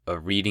A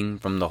reading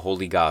from the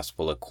Holy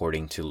Gospel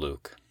according to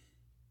Luke.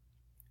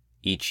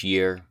 Each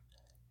year,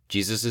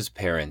 Jesus'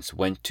 parents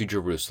went to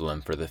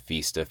Jerusalem for the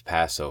feast of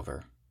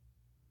Passover.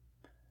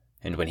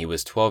 And when he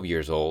was 12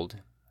 years old,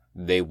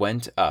 they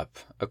went up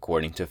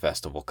according to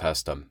festival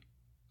custom.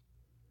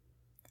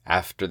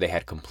 After they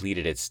had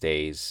completed its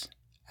days,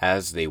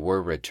 as they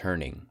were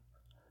returning,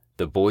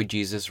 the boy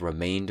Jesus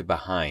remained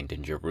behind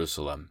in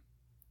Jerusalem,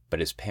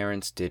 but his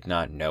parents did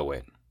not know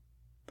it.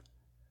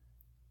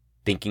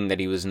 Thinking that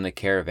he was in the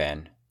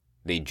caravan,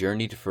 they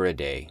journeyed for a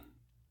day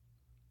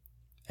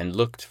and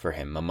looked for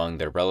him among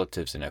their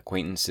relatives and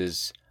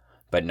acquaintances,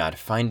 but not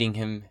finding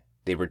him,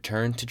 they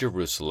returned to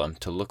Jerusalem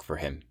to look for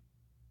him.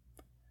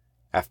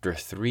 After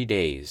 3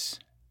 days,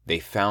 they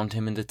found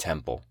him in the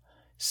temple,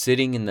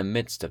 sitting in the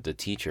midst of the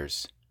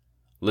teachers,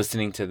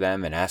 listening to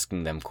them and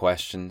asking them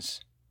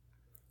questions.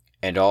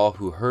 And all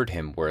who heard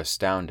him were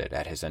astounded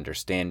at his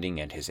understanding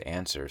and his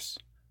answers.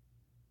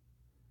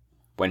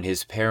 When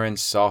his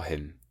parents saw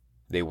him,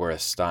 they were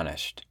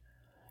astonished,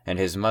 and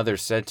his mother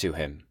said to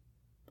him,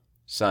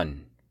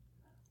 "Son,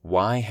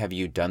 why have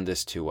you done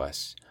this to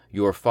us?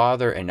 Your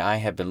father and I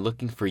have been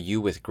looking for you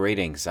with great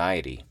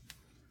anxiety."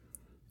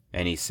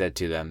 And he said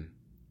to them,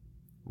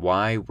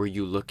 "Why were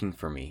you looking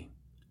for me?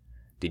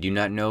 Did you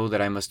not know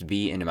that I must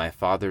be in my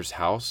Father's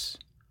house?"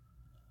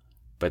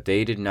 But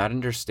they did not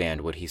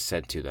understand what he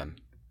said to them.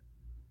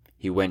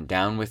 He went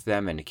down with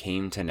them and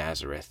came to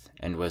Nazareth,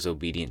 and was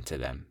obedient to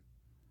them.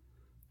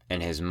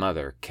 And his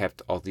mother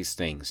kept all these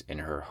things in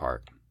her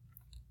heart.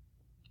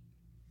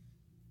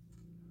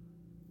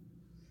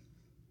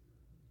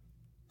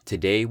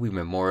 Today we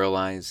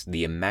memorialize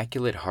the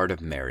Immaculate Heart of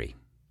Mary,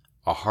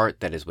 a heart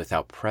that is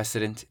without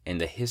precedent in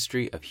the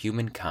history of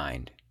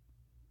humankind.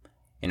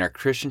 In our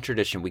Christian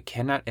tradition, we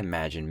cannot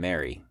imagine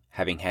Mary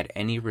having had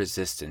any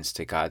resistance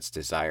to God's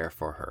desire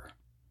for her.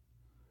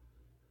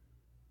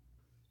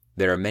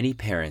 There are many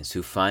parents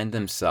who find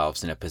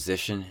themselves in a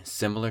position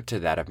similar to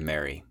that of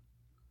Mary.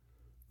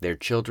 Their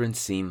children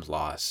seem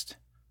lost.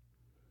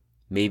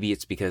 Maybe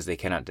it's because they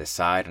cannot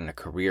decide on a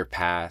career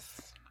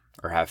path,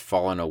 or have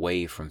fallen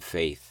away from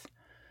faith,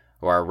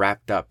 or are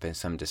wrapped up in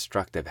some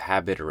destructive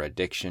habit or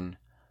addiction.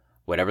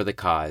 Whatever the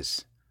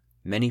cause,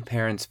 many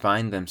parents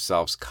find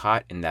themselves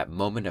caught in that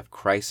moment of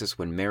crisis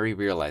when Mary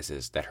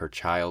realizes that her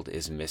child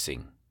is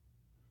missing.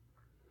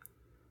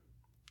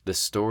 The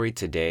story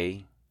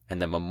today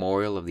and the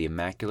memorial of the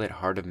Immaculate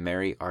Heart of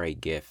Mary are a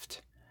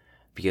gift,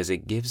 because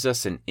it gives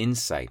us an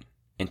insight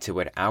into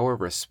what our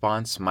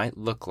response might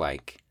look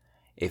like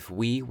if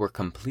we were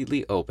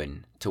completely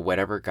open to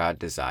whatever God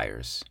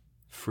desires,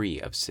 free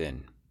of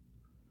sin.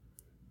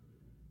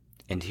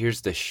 And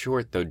here's the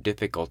short though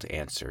difficult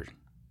answer.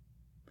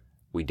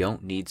 We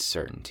don't need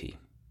certainty.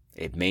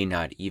 It may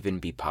not even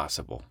be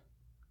possible.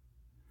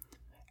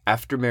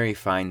 After Mary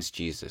finds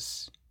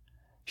Jesus,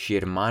 she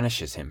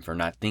admonishes him for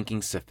not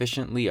thinking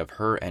sufficiently of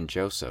her and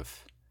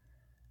Joseph.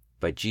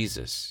 But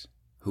Jesus,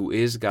 who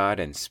is God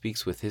and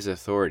speaks with his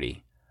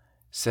authority,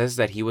 says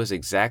that he was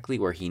exactly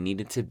where he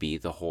needed to be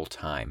the whole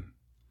time.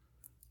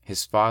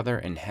 His Father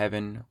in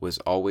heaven was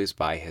always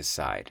by his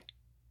side.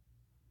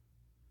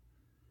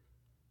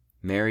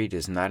 Mary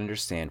does not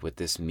understand what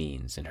this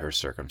means in her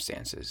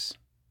circumstances.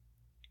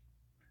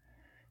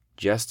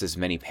 Just as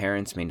many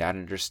parents may not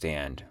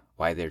understand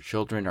why their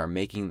children are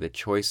making the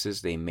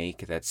choices they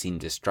make that seem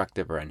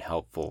destructive or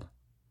unhelpful,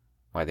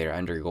 why they are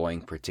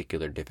undergoing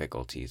particular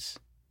difficulties.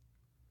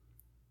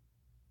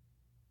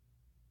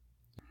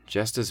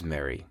 Just as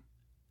Mary,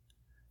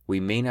 we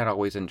may not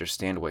always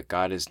understand what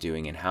God is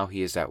doing and how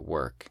he is at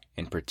work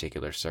in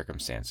particular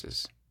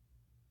circumstances.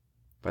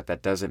 But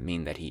that doesn't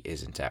mean that he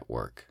isn't at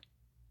work.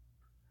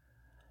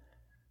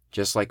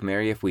 Just like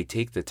Mary, if we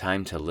take the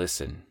time to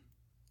listen,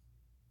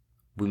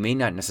 we may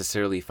not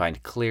necessarily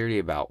find clarity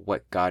about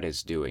what God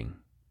is doing,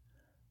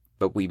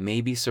 but we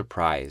may be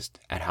surprised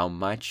at how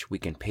much we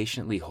can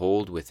patiently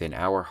hold within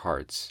our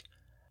hearts,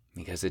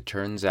 because it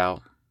turns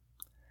out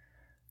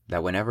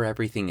that whenever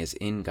everything is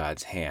in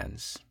God's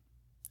hands,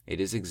 it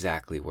is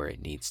exactly where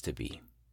it needs to be.